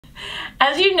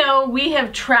As you know, we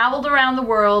have traveled around the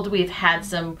world. We've had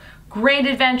some great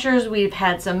adventures. We've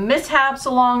had some mishaps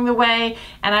along the way,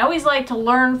 and I always like to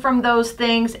learn from those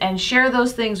things and share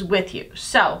those things with you.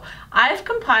 So I've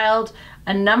compiled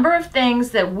a number of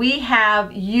things that we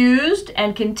have used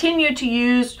and continue to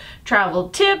use, travel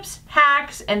tips,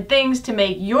 hacks, and things to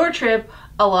make your trip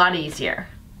a lot easier.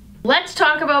 Let's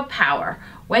talk about power.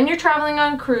 When you're traveling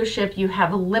on a cruise ship, you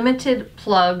have limited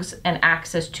plugs and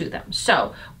access to them.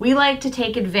 So we like to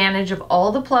take advantage of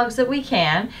all the plugs that we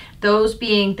can, those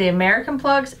being the American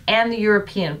plugs and the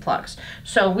European plugs.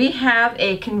 So we have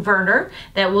a converter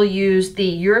that will use the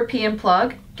European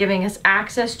plug, giving us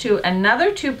access to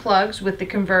another 2 plugs with the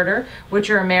converter, which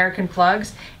are American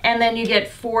plugs, and then you get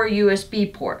 4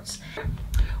 USB ports.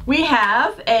 We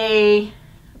have a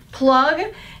plug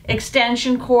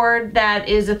extension cord that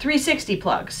is a 360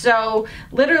 plug. So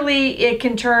literally it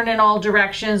can turn in all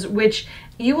directions, which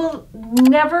you will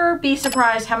never be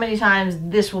surprised how many times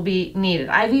this will be needed.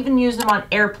 I've even used them on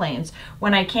airplanes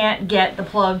when I can't get the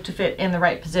plug to fit in the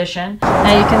right position.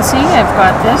 Now you can see I've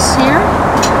got this here,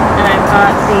 and I've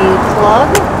got the plug,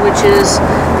 which is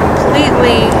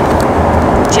completely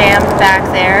jammed back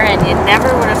there, and you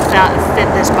never would have fit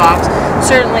this box.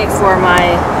 Certainly for my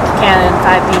Canon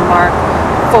 5D Mark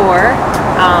IV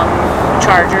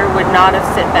charger would not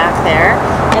have fit back there.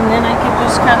 And then I can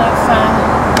just kind of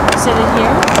sit it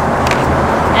here,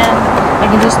 and I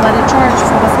can just let it charge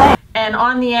for the flight. And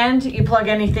on the end, you plug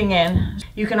anything in.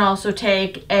 You can also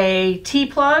take a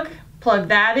T-plug, plug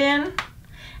that in,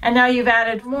 and now you've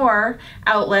added more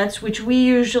outlets, which we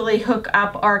usually hook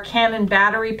up our Canon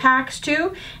battery packs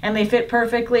to, and they fit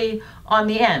perfectly on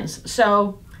the ends.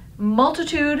 So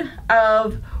multitude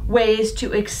of ways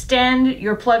to extend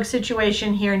your plug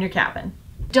situation here in your cabin.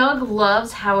 Doug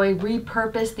loves how I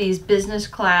repurpose these business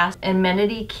class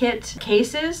amenity kit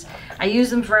cases. I use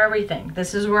them for everything.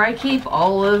 This is where I keep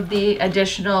all of the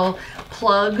additional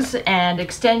plugs and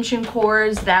extension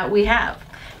cords that we have.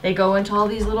 They go into all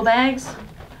these little bags.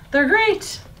 They're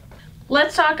great.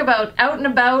 Let's talk about out and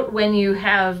about when you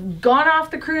have gone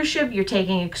off the cruise ship, you're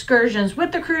taking excursions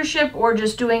with the cruise ship, or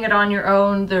just doing it on your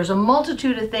own. There's a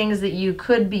multitude of things that you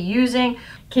could be using.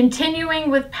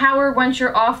 Continuing with power once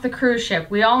you're off the cruise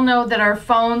ship. We all know that our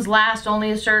phones last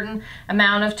only a certain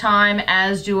amount of time,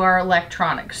 as do our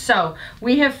electronics. So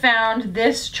we have found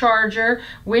this charger,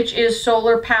 which is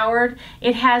solar powered.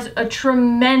 It has a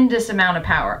tremendous amount of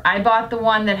power. I bought the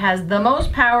one that has the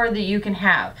most power that you can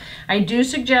have. I do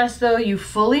suggest though you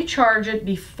fully charge it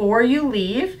before you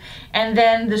leave, and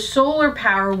then the solar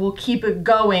power will keep it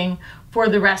going for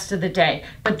the rest of the day.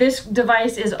 But this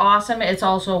device is awesome. It's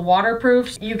also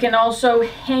waterproof. You can also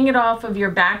hang it off of your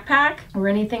backpack or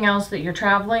anything else that you're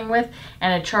traveling with,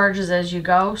 and it charges as you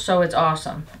go, so it's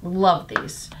awesome. Love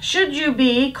these. Should you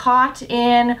be caught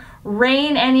in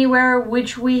rain anywhere,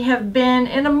 which we have been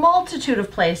in a multitude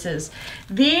of places,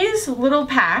 these little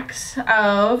packs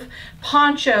of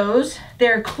ponchos,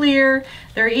 they're clear,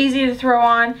 they're easy to throw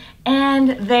on,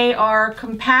 and they are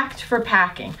compact for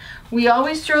packing. We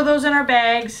always throw those in our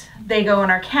bags. They go in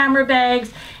our camera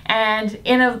bags, and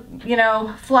in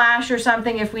a flash or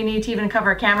something, if we need to even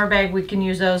cover a camera bag, we can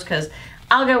use those, because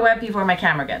I'll get wet before my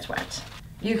camera gets wet.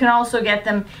 You can also get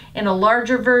them in a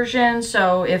larger version,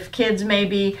 so if kids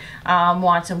maybe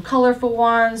want some colorful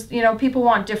ones, people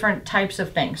want different types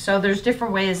of things. So there's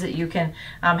different ways that you can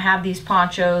have these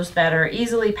ponchos that are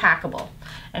easily packable.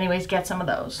 Anyways, get some of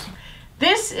those.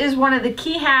 This is one of the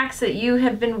key hacks that you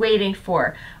have been waiting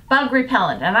for. Bug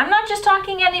repellent. And I'm not just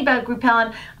talking any bug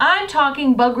repellent, I'm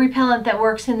talking bug repellent that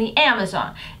works in the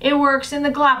Amazon. It works in the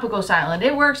Galapagos Island.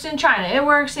 It works in China. It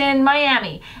works in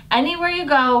Miami. Anywhere you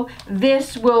go,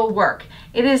 this will work.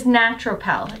 It is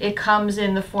Natropel. It comes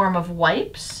in the form of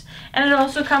wipes, and it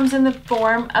also comes in the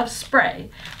form of spray.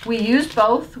 We use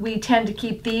both. We tend to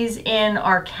keep these in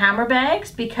our camera bags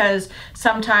because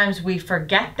sometimes we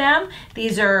forget them.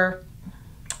 These are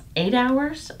 8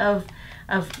 hours of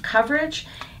coverage.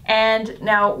 And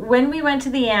now when we went to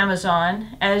the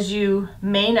Amazon, as you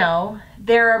may know,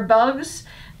 there are bugs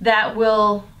that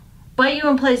will bite you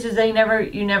in places you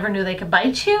never knew they could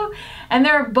bite you. And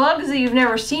there are bugs that you've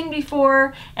never seen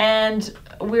before, and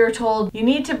we were told you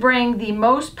need to bring the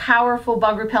most powerful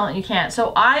bug repellent you can.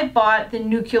 So I bought the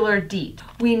Nuclear DEET.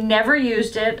 We never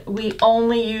used it. We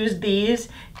only used these.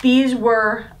 These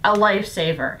were a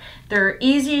lifesaver. They're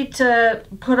easy to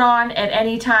put on at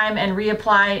any time and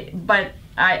reapply, but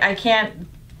I can't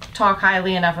talk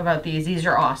highly enough about these. These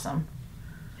are awesome.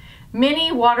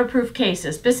 mini waterproof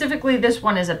cases. Specifically, this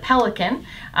one is a Pelican.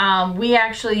 We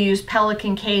actually use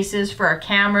Pelican cases for our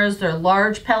cameras. They're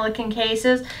large Pelican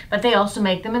cases, but they also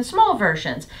make them in small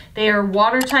versions. They are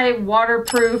watertight,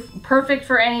 waterproof, perfect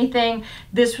for anything.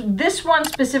 This one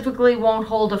specifically won't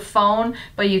hold a phone,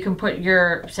 but you can put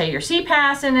your, say, your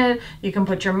CPAS in it. You can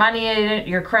put your money in it,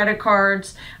 your credit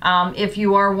cards. If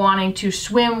you are wanting to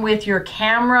swim with your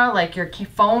camera, like your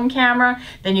phone camera,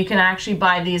 then you can actually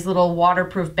buy these little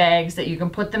waterproof bags that you can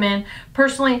put them in.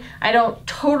 Personally, I don't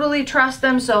totally trust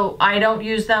them, so I don't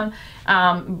use them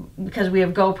because we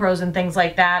have GoPros and things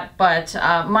like that. But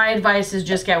my advice is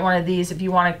just get one of these if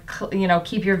you want to,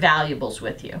 keep your valuables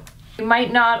with you. You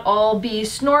might not all be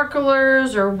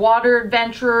snorkelers or water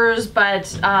adventurers,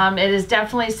 but it is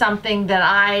definitely something that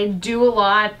I do a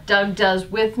lot. Doug does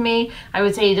with me. I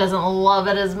would say he doesn't love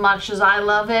it as much as I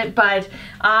love it, but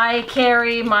I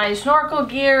carry my snorkel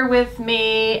gear with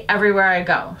me everywhere I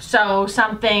go. So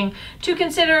something to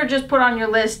consider, just put on your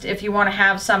list if you want to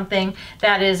have something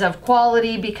that is of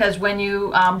quality, because when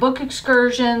you book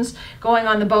excursions, going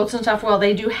on the boats and stuff, well,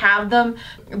 they do have them.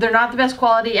 They're not the best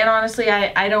quality, and honestly,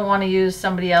 I don't want to use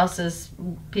somebody else's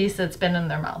piece that's been in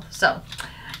their mouth. So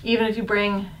even if you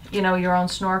bring, your own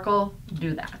snorkel,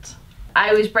 do that. I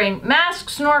always bring mask,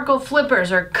 snorkel,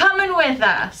 flippers are coming with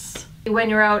us.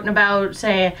 When you're out and about,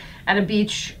 say at a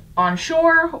beach on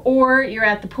shore, or you're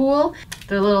at the pool,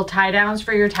 they're little tie downs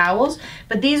for your towels.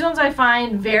 But these ones I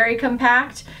find very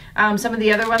compact. Some of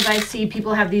the other ones I see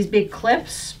people have these big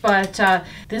clips, but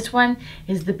this one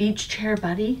is the beach chair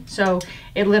buddy. So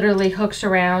it literally hooks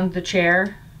around the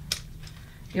chair.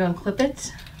 You unclip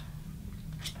it,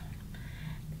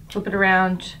 flip it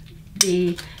around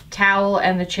the towel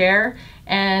and the chair,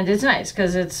 and it's nice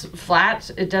because it's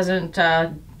flat. It doesn't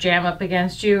jam up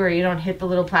against you, or you don't hit the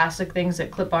little plastic things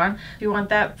that clip on. If you want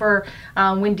that for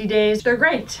windy days, they're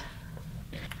great.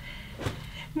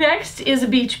 Next is a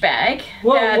beach bag.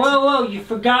 Whoa, you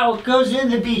forgot what goes in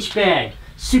the beach bag.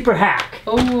 Super hack.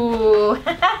 Ooh.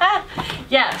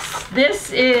 Yes,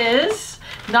 this is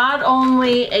not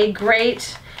only a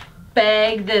great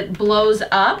bag that blows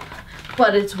up,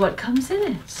 but it's what comes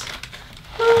in it.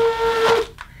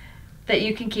 That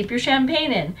you can keep your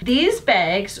champagne in. These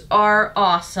bags are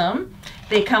awesome.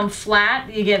 They come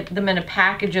flat. You get them in a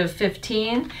package of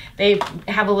 15. They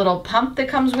have a little pump that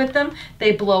comes with them.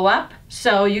 They blow up,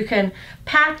 so you can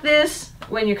pack this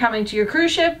when you're coming to your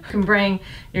cruise ship. You can bring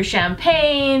your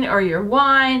champagne or your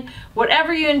wine,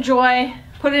 whatever you enjoy,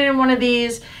 put it in one of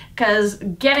these, because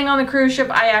getting on the cruise ship,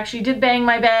 I actually did bang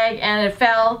my bag and it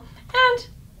fell, and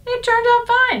it turned out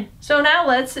fine. So now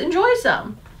let's enjoy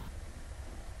some.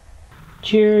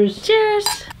 Cheers.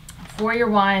 Cheers. For your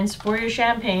wines, for your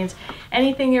champagnes,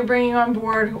 anything you're bringing on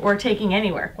board or taking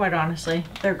anywhere, quite honestly,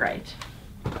 they're great.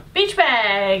 Beach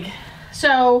bag.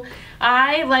 So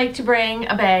I like to bring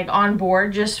a bag on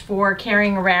board just for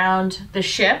carrying around the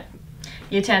ship.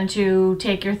 You tend to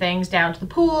take your things down to the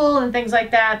pool and things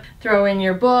like that, throw in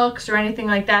your books or anything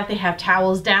like that. They have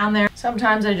towels down there.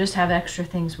 Sometimes I just have extra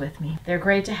things with me. They're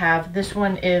great to have. This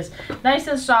one is nice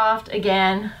and soft,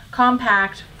 again,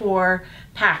 compact for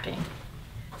packing.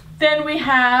 Then we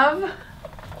have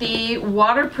the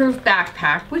waterproof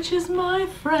backpack, which is my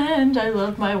friend. I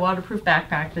love my waterproof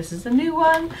backpack. This is a new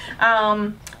one.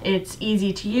 It's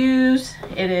easy to use.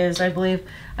 It is, I believe,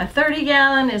 a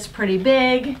 30-gallon. It's pretty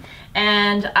big,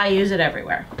 and I use it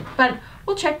everywhere. But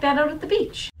we'll check that out at the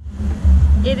beach.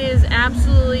 It has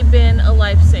absolutely been a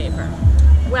lifesaver.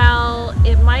 Well,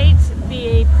 it might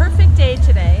be a perfect day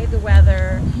today. The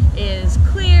weather is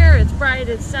clear, it's bright,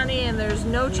 it's sunny, and there's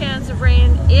no chance of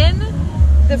rain in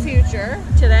the future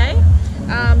today.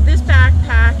 This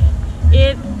backpack,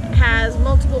 it has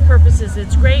multiple purposes.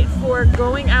 It's great for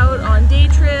going out on day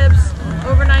trips,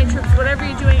 overnight trips, whatever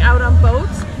you're doing out on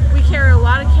boats. We carry a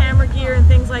lot of camera gear and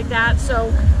things like that,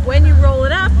 so when you roll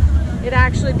it up, it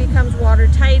actually becomes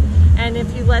watertight, and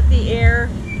if you let the air,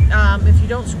 if you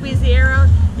don't squeeze the air out,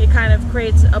 it kind of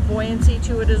creates a buoyancy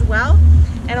to it as well.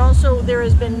 And also, there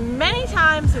has been many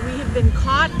times that we have been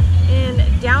caught in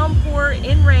downpour,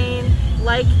 in rain,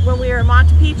 like when we were at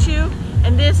Monte Picchu,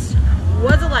 and this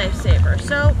was a lifesaver.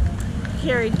 So,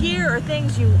 carry gear or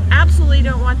things you absolutely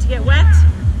don't want to get wet,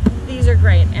 these are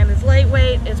great, and it's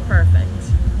lightweight, it's perfect.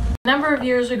 A number of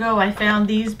years ago, I found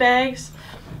these bags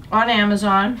on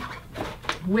Amazon,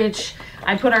 which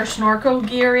I put our snorkel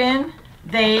gear in.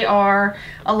 They are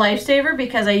a lifesaver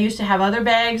because I used to have other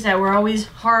bags that were always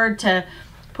hard to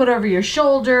put over your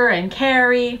shoulder and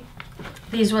carry.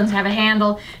 These ones have a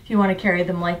handle if you want to carry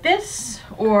them like this,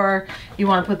 or you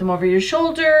want to put them over your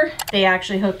shoulder. They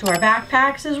actually hook to our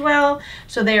backpacks as well,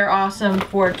 so they are awesome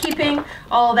for keeping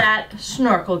all that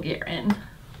snorkel gear in.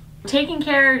 Taking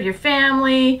care of your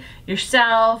family,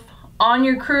 yourself, on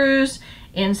your cruise,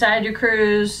 inside your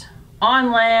cruise,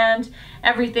 on land,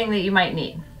 everything that you might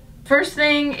need. First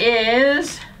thing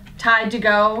is Tide to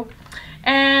Go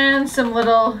and some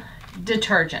little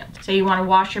detergent. Say you want to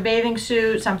wash your bathing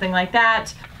suit, something like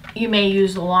that. You may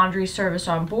use the laundry service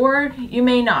on board. You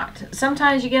may not.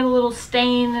 Sometimes you get a little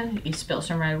stain, you spill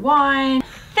some red wine.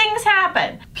 Things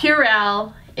happen.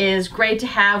 Purell is great to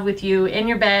have with you in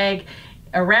your bag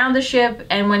around the ship,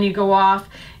 and when you go off,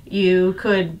 you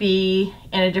could be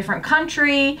in a different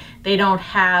country. They don't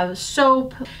have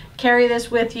soap. Carry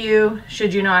this with you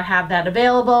should you not have that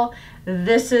available.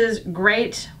 This is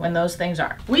great when those things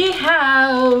are. We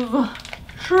have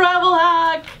travel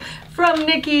hack from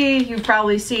NIKI. You've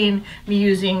probably seen me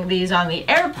using these on the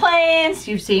airplanes.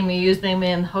 You've seen me use them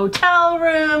in hotel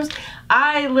rooms.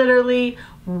 I literally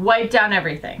wipe down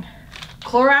everything.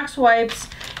 Clorox wipes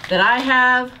that I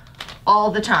have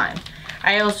all the time.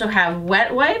 I also have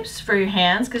wet wipes for your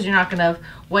hands because you're not gonna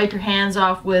wipe your hands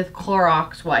off with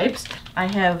Clorox wipes. I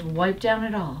have wiped down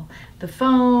it all. The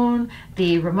phone,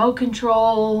 the remote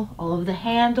control, all of the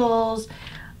handles.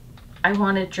 I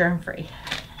want it germ-free.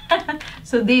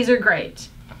 So these are great.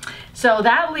 So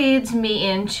that leads me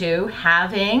into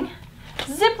having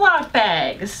Ziploc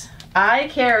bags. I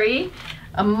carry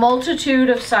a multitude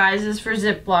of sizes for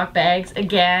Ziploc bags.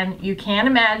 Again, you can't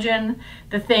imagine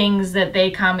the things that they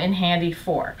come in handy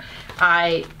for.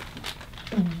 I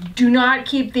do not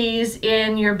keep these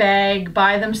in your bag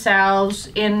by themselves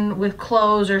in with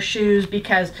clothes or shoes,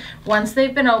 because once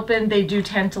they've been opened, they do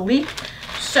tend to leak.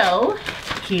 So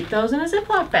keep those in a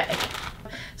Ziploc bag.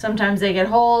 Sometimes they get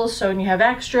holes, so when you have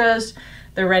extras,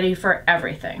 they're ready for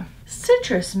everything.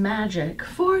 Citrus magic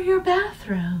for your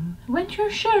bathroom. When you're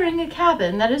sharing a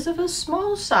cabin that is of a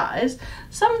small size,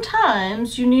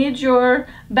 sometimes you need your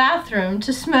bathroom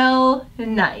to smell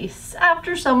nice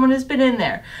after someone has been in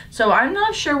there. So I'm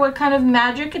not sure what kind of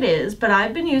magic it is, but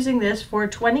I've been using this for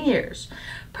 20 years.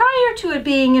 Prior to it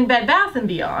being in Bed Bath &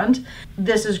 Beyond,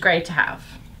 this is great to have.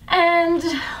 And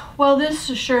while this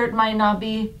shirt might not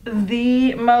be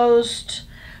the most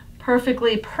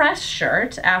perfectly pressed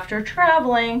shirt after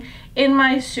traveling in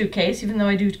my suitcase, even though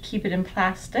I do keep it in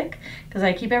plastic because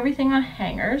I keep everything on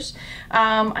hangers,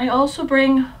 I also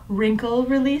bring wrinkle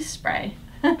release spray.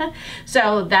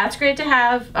 So that's great to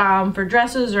have for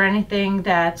dresses or anything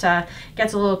that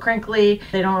gets a little crinkly.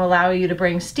 They don't allow you to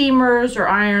bring steamers or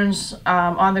irons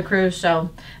on the cruise,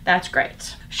 so that's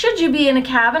great. Should you be in a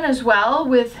cabin as well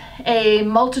with a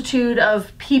multitude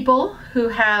of people who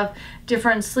have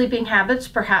different sleeping habits,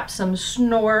 perhaps some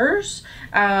snorers,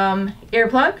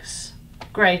 earplugs,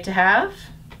 great to have.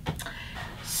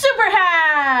 Super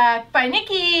hack by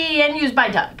NIKI and used by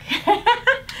Doug.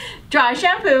 Dry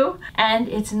shampoo, and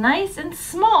it's nice and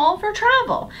small for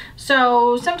travel.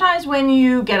 So sometimes when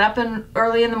you get up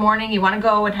early in the morning, you want to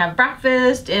go and have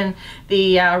breakfast in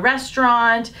the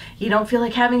restaurant, you don't feel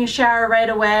like having a shower right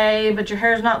away, but your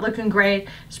hair's not looking great.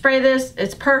 Spray this,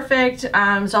 it's perfect.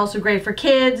 It's also great for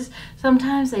kids.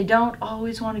 Sometimes they don't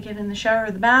always want to get in the shower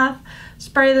or the bath.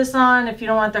 Spray this on if you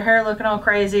don't want their hair looking all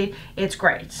crazy. It's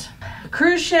great.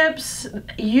 Cruise ships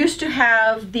used to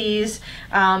have these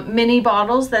mini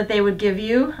bottles that they would give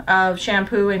you of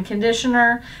shampoo and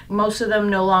conditioner. Most of them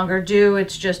no longer do.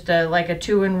 It's just like a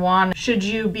 2-in-1. Should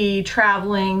you be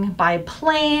traveling by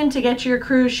plane to get to your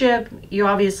cruise ship, you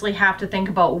obviously have to think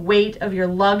about weight of your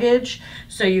luggage.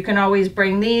 So you can always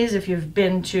bring these if you've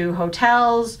been to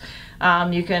hotels.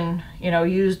 You can,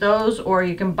 use those, or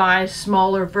you can buy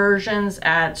smaller versions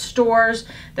at stores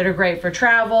that are great for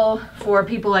travel. For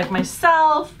people like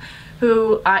myself,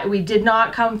 who we did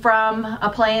not come from a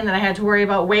plane that I had to worry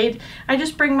about weight, I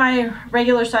just bring my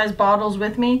regular size bottles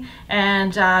with me,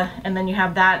 and then you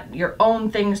have your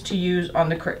own things to use on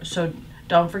the cruise. So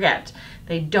don't forget,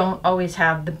 they don't always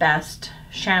have the best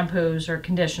shampoos or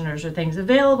conditioners or things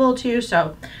available to you,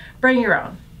 so bring your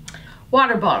own.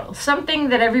 Water bottles, something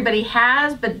that everybody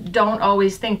has but don't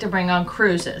always think to bring on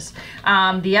cruises.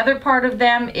 The other part of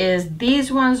them is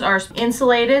these ones are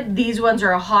insulated. These ones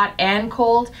are hot and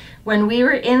cold. When we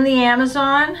were in the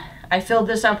Amazon, I filled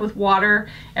this up with water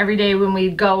every day when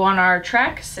we'd go on our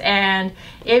treks, and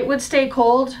it would stay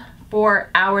cold for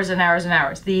hours and hours and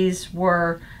hours. These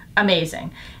were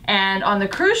amazing. And on the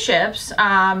cruise ships,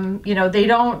 you know,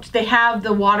 they have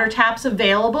the water taps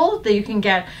available that you can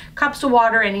get cups of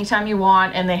water anytime you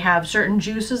want, and they have certain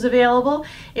juices available.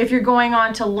 If you're going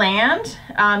on to land,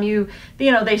 you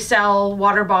know, they sell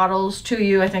water bottles to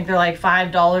you. I think they're like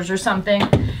 $5 or something.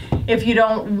 If you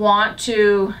don't want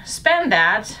to spend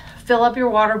that, fill up your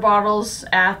water bottles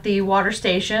at the water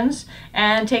stations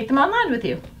and take them on land with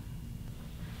you.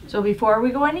 So before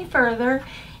we go any further,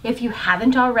 if you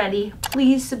haven't already,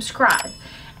 please subscribe.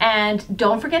 And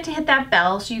don't forget to hit that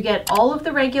bell so you get all of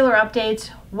the regular updates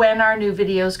when our new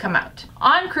videos come out.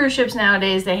 On cruise ships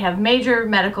nowadays, they have major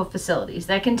medical facilities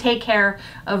that can take care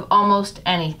of almost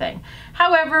anything.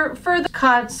 However, for the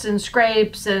cuts and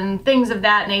scrapes and things of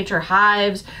that nature,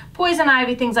 hives, poison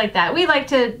ivy, things like that, we like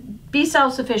to be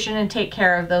self-sufficient and take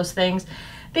care of those things.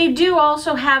 They do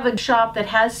also have a shop that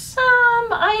has some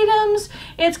items.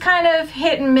 It's kind of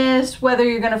hit and miss whether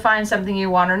you're going to find something you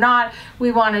want or not.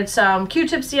 We wanted some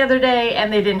Q-tips the other day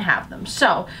and they didn't have them.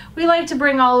 So we like to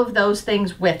bring all of those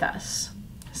things with us.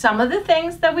 Some of the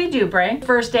things that we do bring: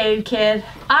 first aid kit.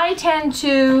 I tend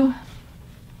to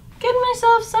get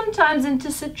myself sometimes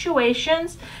into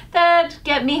situations that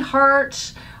get me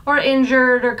hurt or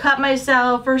injured or cut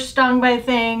myself or stung by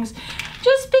things,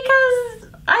 just because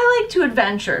I like to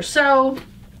adventure, so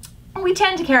we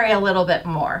tend to carry a little bit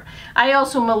more. I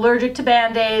also am allergic to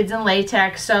Band-Aids and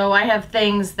latex, so I have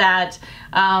things that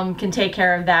can take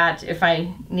care of that if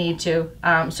I need to.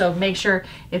 So make sure,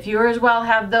 if you as well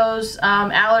have those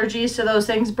allergies to those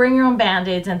things, bring your own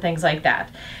Band-Aids and things like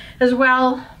that. As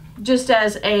well, just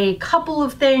as a couple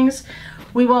of things,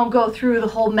 we won't go through the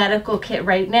whole medical kit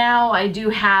right now. I do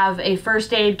have a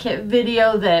first aid kit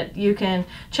video that you can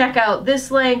check out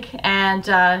this link and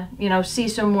you know, see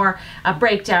some more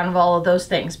breakdown of all of those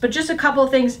things. But just a couple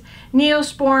of things.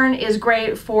 Neosporin is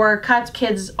great for cuts.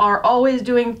 Kids are always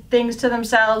doing things to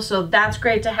themselves, so that's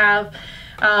great to have.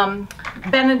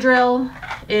 Benadryl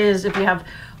is if you have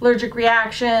allergic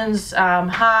reactions,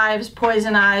 hives,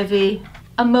 poison ivy.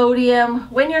 Imodium,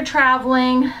 when you're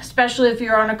traveling, especially if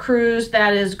you're on a cruise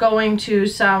that is going to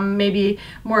some maybe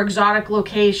more exotic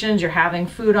locations, you're having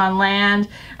food on land,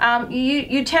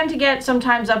 you tend to get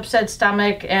sometimes upset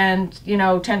stomach and, you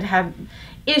know, tend to have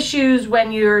issues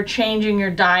when you're changing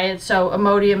your diet. So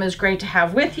Imodium is great to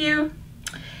have with you.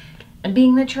 And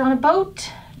being that you're on a boat,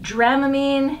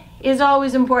 Dramamine is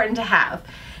always important to have.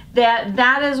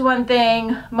 That is one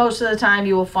thing most of the time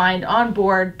you will find on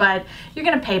board, but you're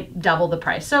going to pay double the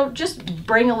price. So just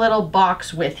bring a little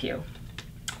box with you.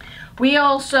 We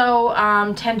also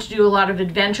tend to do a lot of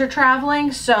adventure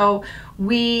traveling, so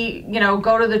we, you know,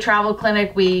 go to the travel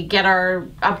clinic, we get our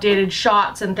updated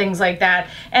shots and things like that,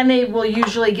 and they will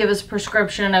usually give us a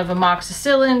prescription of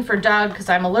amoxicillin for Doug because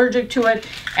I'm allergic to it,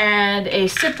 and a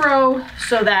Cipro,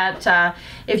 so that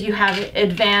if you have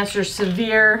advanced or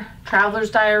severe traveler's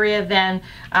diarrhea, then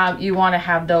you want to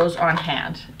have those on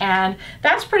hand. And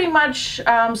that's pretty much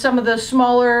some of the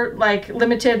smaller, like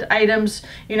limited items,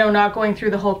 you know, not going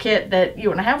through the whole kit, that you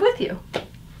want to have with you.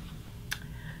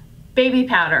 Baby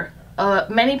powder.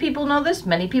 Many people know this,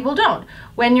 many people don't.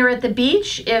 When you're at the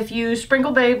beach, if you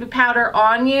sprinkle baby powder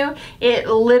on you, it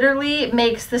literally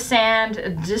makes the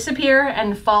sand disappear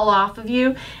and fall off of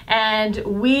you. And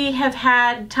we have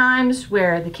had times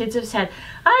where the kids have said,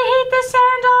 "I hate this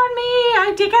sand on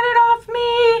me, get it off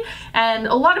me." And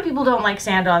a lot of people don't like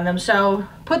sand on them, so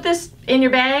put this in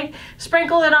your bag,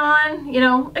 sprinkle it on, you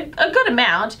know, a good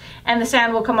amount, and the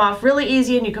sand will come off really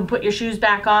easy, and you can put your shoes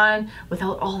back on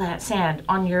without all that sand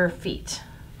on your feet.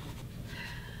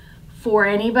 For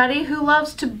anybody who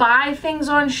loves to buy things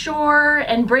on shore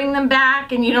and bring them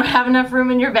back and you don't have enough room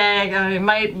in your bag, I mean, you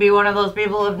might be one of those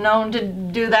people who have known to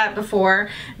do that before.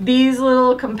 These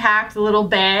little compact little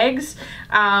bags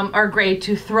are great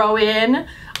to throw in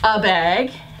a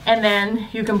bag, and then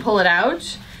you can pull it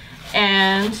out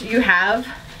and you have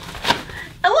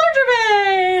a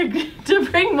larger bag to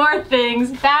bring more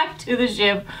things back to the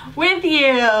ship with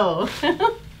you.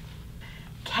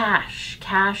 Cash.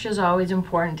 Cash is always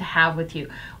important to have with you.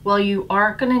 Well, you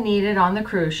aren't going to need it on the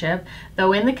cruise ship,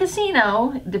 though in the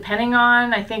casino, depending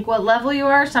on, I think, what level you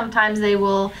are, sometimes they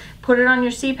will put it on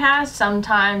your sea pass,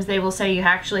 sometimes they will say you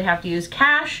actually have to use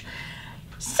cash.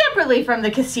 Separately from the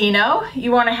casino,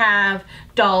 you want to have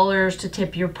dollars to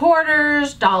tip your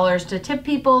porters, dollars to tip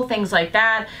people, things like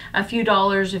that. A few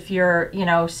dollars if you're, you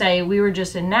know, say we were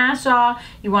just in Nassau,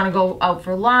 you want to go out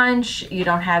for lunch, you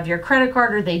don't have your credit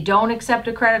card, or they don't accept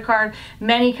a credit card.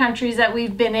 Many countries that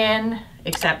we've been in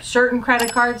accept certain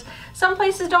credit cards. Some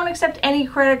places don't accept any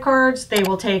credit cards. They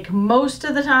will take most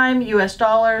of the time US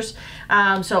dollars.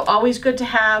 So always good to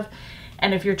have.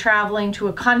 And if you're traveling to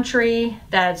a country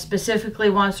that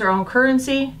specifically wants their own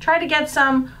currency, try to get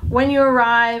some when you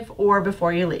arrive or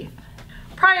before you leave.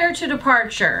 Prior to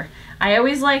departure, I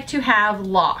always like to have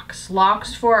locks.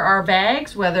 Locks for our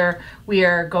bags, whether we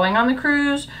are going on the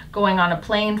cruise, going on a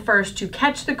plane first to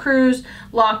catch the cruise,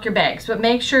 lock your bags. But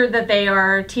make sure that they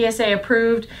are TSA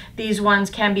approved. These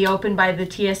ones can be opened by the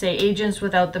TSA agents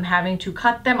without them having to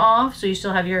cut them off. So you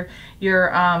still have your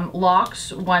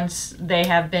locks once they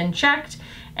have been checked,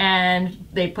 and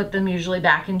they put them usually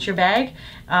back into your bag.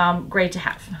 Great to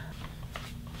have.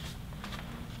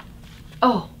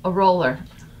 Oh, a roller.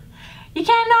 You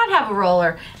cannot have a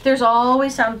roller. There's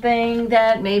always something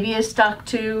that maybe is stuck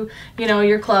to, you know,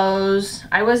 your clothes.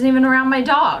 I wasn't even around my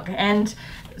dog, and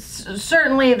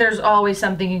certainly there's always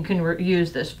something you can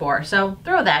use this for. So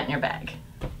throw that in your bag.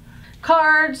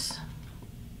 Cards.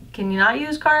 Can you not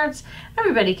use cards?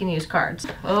 Everybody can use cards.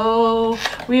 Oh,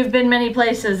 we have been many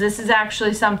places. This is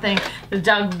actually something that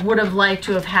Doug would have liked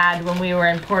to have had when we were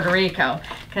in Puerto Rico,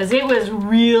 because it was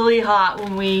really hot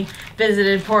when we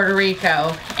visited Puerto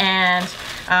Rico, and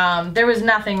there was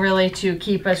nothing really to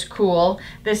keep us cool.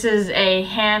 This is a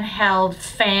handheld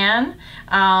fan,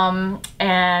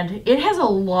 and it has a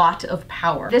lot of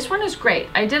power. This one is great.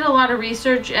 I did a lot of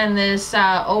research, and this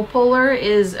O-Polar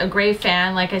is a great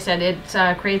fan. Like I said,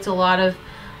 it creates a lot of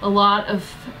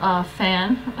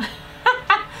fan.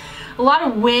 A lot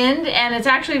of wind, and it's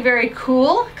actually very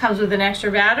cool. Comes with an extra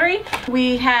battery.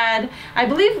 We had, I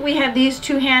believe we had these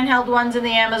two handheld ones in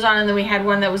the Amazon, and then we had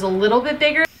one that was a little bit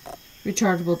bigger.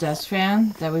 Rechargeable desk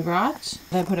fan that we brought.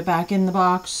 I put it back in the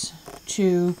box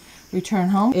to return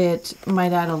home. It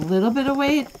might add a little bit of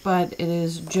weight, but it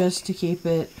is just to keep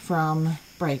it from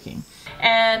breaking.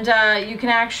 And you can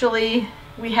actually,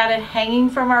 we had it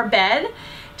hanging from our bed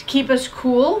to keep us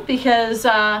cool, because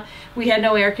we had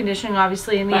no air conditioning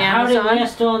obviously in the Amazon. How did it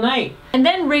last all night? And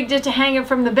then rigged it to hang it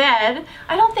from the bed.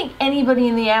 I don't think anybody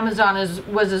in the Amazon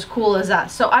was as cool as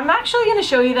us. So I'm actually going to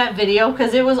show you that video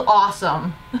because it was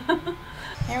awesome.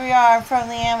 Here we are from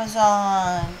the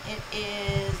Amazon. It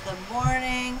is the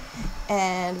morning,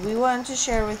 and we wanted to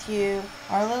share with you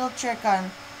our little trick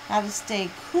on how to stay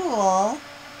cool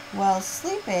while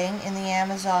sleeping in the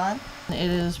Amazon. It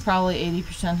is probably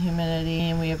 80% humidity,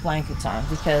 and we have blankets on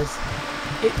because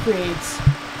it creates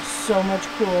so much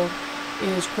cool. It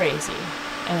is crazy.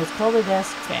 And it's called a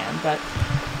desk fan, but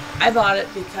I bought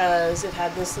it because it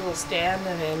had this little stand,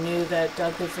 and I knew that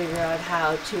Doug could figure out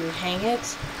how to hang it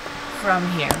from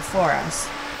here for us.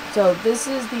 So this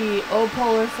is the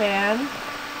O-Polar fan,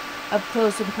 up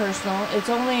close and personal. It's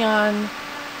only on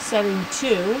setting 2,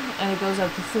 and it goes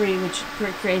up to 3, which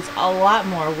creates a lot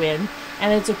more wind,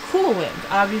 and it's a cool wind.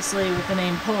 Obviously with the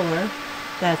name Polar,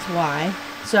 that's why.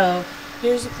 So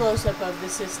here's a close-up of the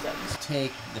system.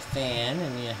 Take the fan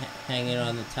and you hang it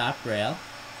on the top rail,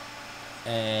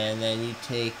 and then you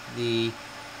take the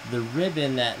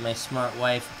ribbon that my smart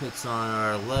wife puts on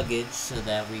our luggage so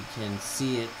that we can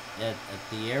see it at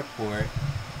the airport,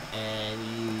 and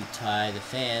you tie the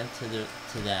fan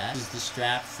to that. This is the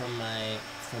strap from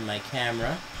my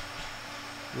camera,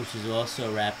 which is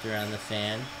also wrapped around the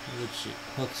fan, which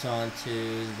hooks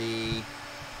onto the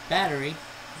battery,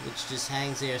 which just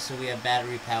hangs there, so we have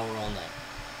battery power all night.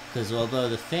 Because although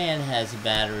the fan has a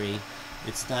battery,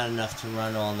 it's not enough to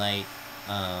run all night,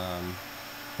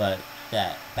 but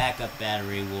that backup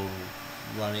battery will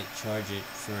run it, charge it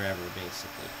forever,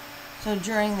 basically. So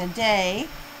during the day,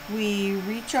 we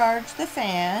recharge the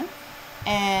fan,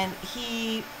 and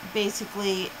he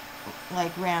basically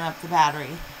like ran up the battery.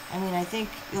 I mean, I think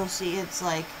you'll see it's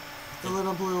like the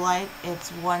little blue light, it's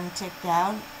one tick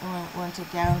down, one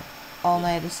tick down all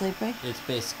night of sleeping. It's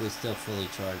basically still fully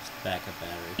charged backup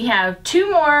battery. We have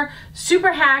 2 more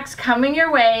super hacks coming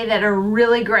your way that are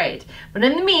really great. But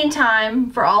in the meantime,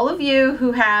 for all of you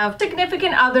who have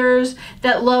significant others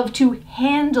that love to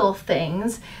handle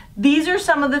things, these are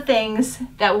some of the things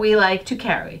that we like to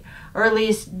carry. Or at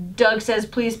least Doug says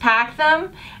please pack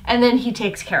them, and then he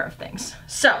takes care of things.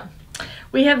 So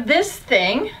we have this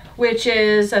thing, which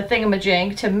is a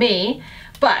thingamajig to me,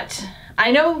 but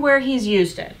I know where he's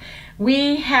used it.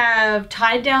 We have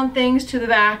tied down things to the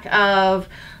back of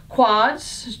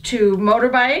quads, to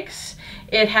motorbikes.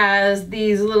 It has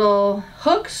these little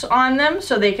hooks on them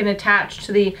so they can attach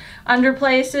to the under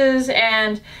places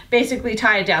and basically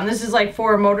tie it down. This is like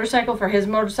for a motorcycle, for his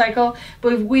motorcycle,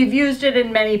 but we've used it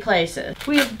in many places.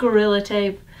 We have Gorilla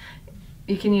Tape.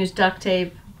 You can use duct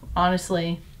tape,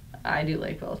 honestly. I do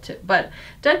like both too. But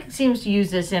Doug seems to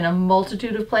use this in a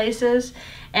multitude of places.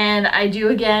 And I do,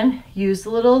 again, use the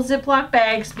little Ziploc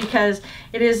bags because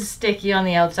it is sticky on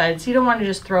the outside. So you don't want to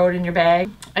just throw it in your bag.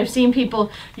 I've seen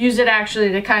people use it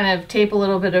actually to kind of tape a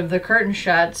little bit of the curtain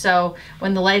shut. So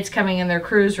when the light's coming in their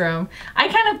cruise room, I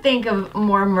kind of think of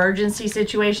more emergency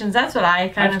situations. That's what I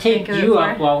kind of think of it for. I've taped you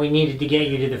up while we needed to get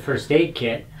you to the first aid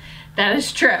kit. That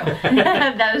is true.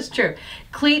 That is true.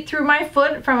 Cleat through my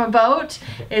foot from a boat.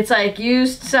 It's like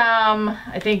used some,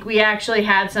 I think we actually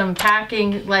had some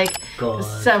packing, like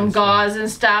some gauze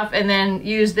and stuff, and then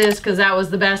used this because that was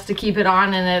the best to keep it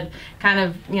on, and it kind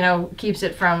of, you know, keeps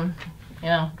it from, you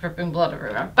know, dripping blood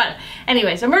everywhere. But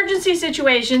anyways, emergency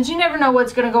situations, you never know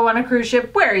what's going to go on a cruise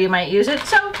ship, where you might use it,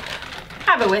 so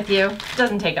have it with you. It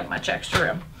doesn't take up much extra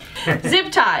room.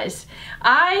 Zip ties.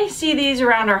 I see these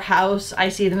around our house. I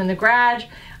see them in the garage.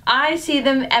 I see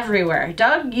them everywhere.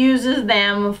 Doug uses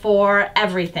them for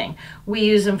everything. We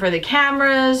use them for the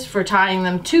cameras, for tying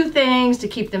them to things, to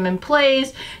keep them in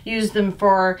place. Use them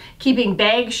for keeping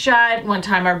bags shut. One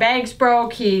time our bags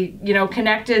broke. He, you know,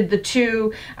 connected the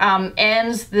two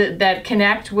ends that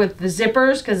connect with the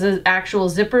zippers, because the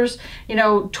actual zippers, you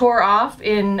know, tore off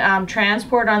in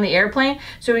transport on the airplane.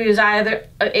 So he was either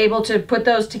able to put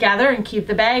those together and keep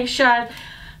the bag shut.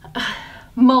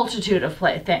 Multitude of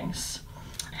things.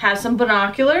 Have some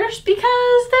binoculars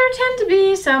because there tend to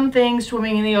be some things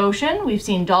swimming in the ocean. We've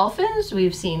seen dolphins,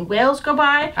 we've seen whales go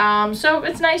by, so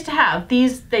it's nice to have.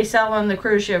 These they sell on the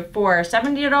cruise ship for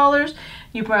 $70.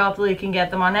 You probably can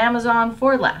get them on Amazon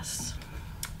for less.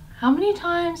 How many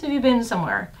times have you been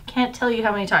somewhere? I can't tell you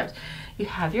how many times. You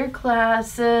have your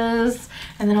glasses,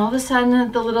 and then all of a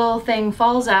sudden the little thing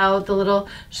falls out, the little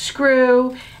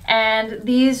screw, and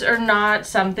these are not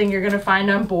something you're gonna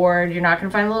find on board. You're not gonna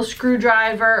find a little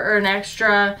screwdriver or an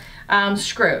extra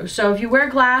screw. So if you wear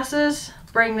glasses,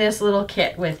 bring this little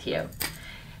kit with you.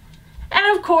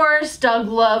 And of course, Doug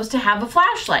loves to have a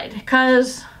flashlight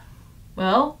because,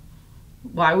 well,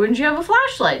 why wouldn't you have a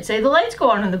flashlight? Say the lights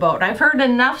go on in the boat. I've heard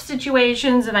enough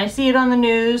situations, and I see it on the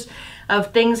news,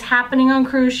 of things happening on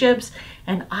cruise ships,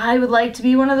 and I would like to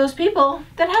be one of those people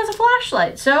that has a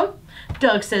flashlight. So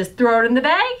Doug says throw it in the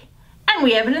bag, and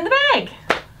we have it in the bag.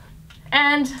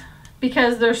 And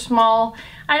because they're small,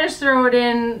 I just throw it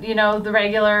in, you know, the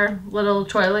regular little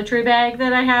toiletry bag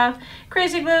that I have.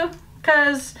 Crazy glue,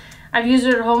 because I've used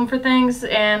it at home for things,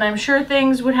 and I'm sure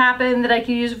things would happen that I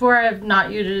could use it for. I've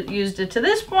not used it to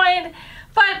this point,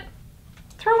 but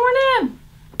throw one in.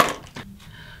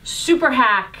 Super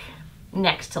hack.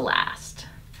 Next to last.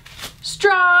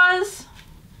 Straws.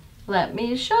 Let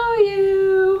me show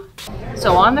you.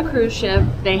 So on the cruise ship,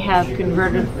 they have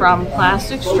converted from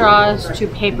plastic straws to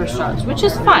paper straws, which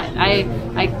is fine.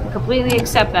 I completely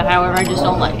accept that, however, I just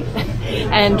don't like it.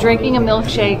 And drinking a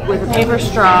milkshake with a paper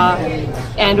straw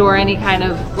and or any kind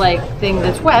of like thing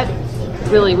that's wet,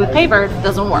 really with paper,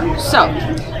 doesn't work. So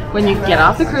when you get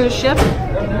off the cruise ship,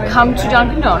 come to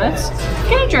Dunkin' Donuts,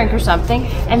 get a drink or something,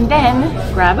 and then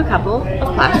grab a couple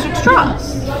of plastic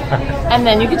straws. And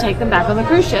then you can take them back on the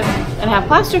cruise ship and have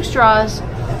plastic straws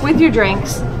with your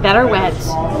drinks that are wet,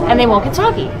 and they won't get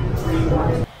soggy.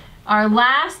 Our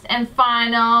last and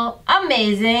final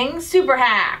amazing super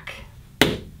hack.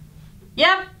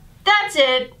 Yep, that's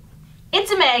it.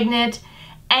 It's a magnet,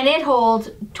 and it holds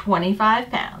 25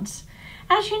 pounds.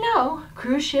 As you know,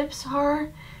 cruise ships are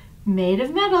made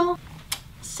of metal.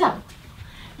 So,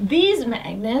 these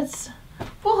magnets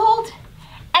will hold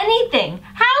anything.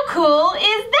 How cool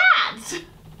is that?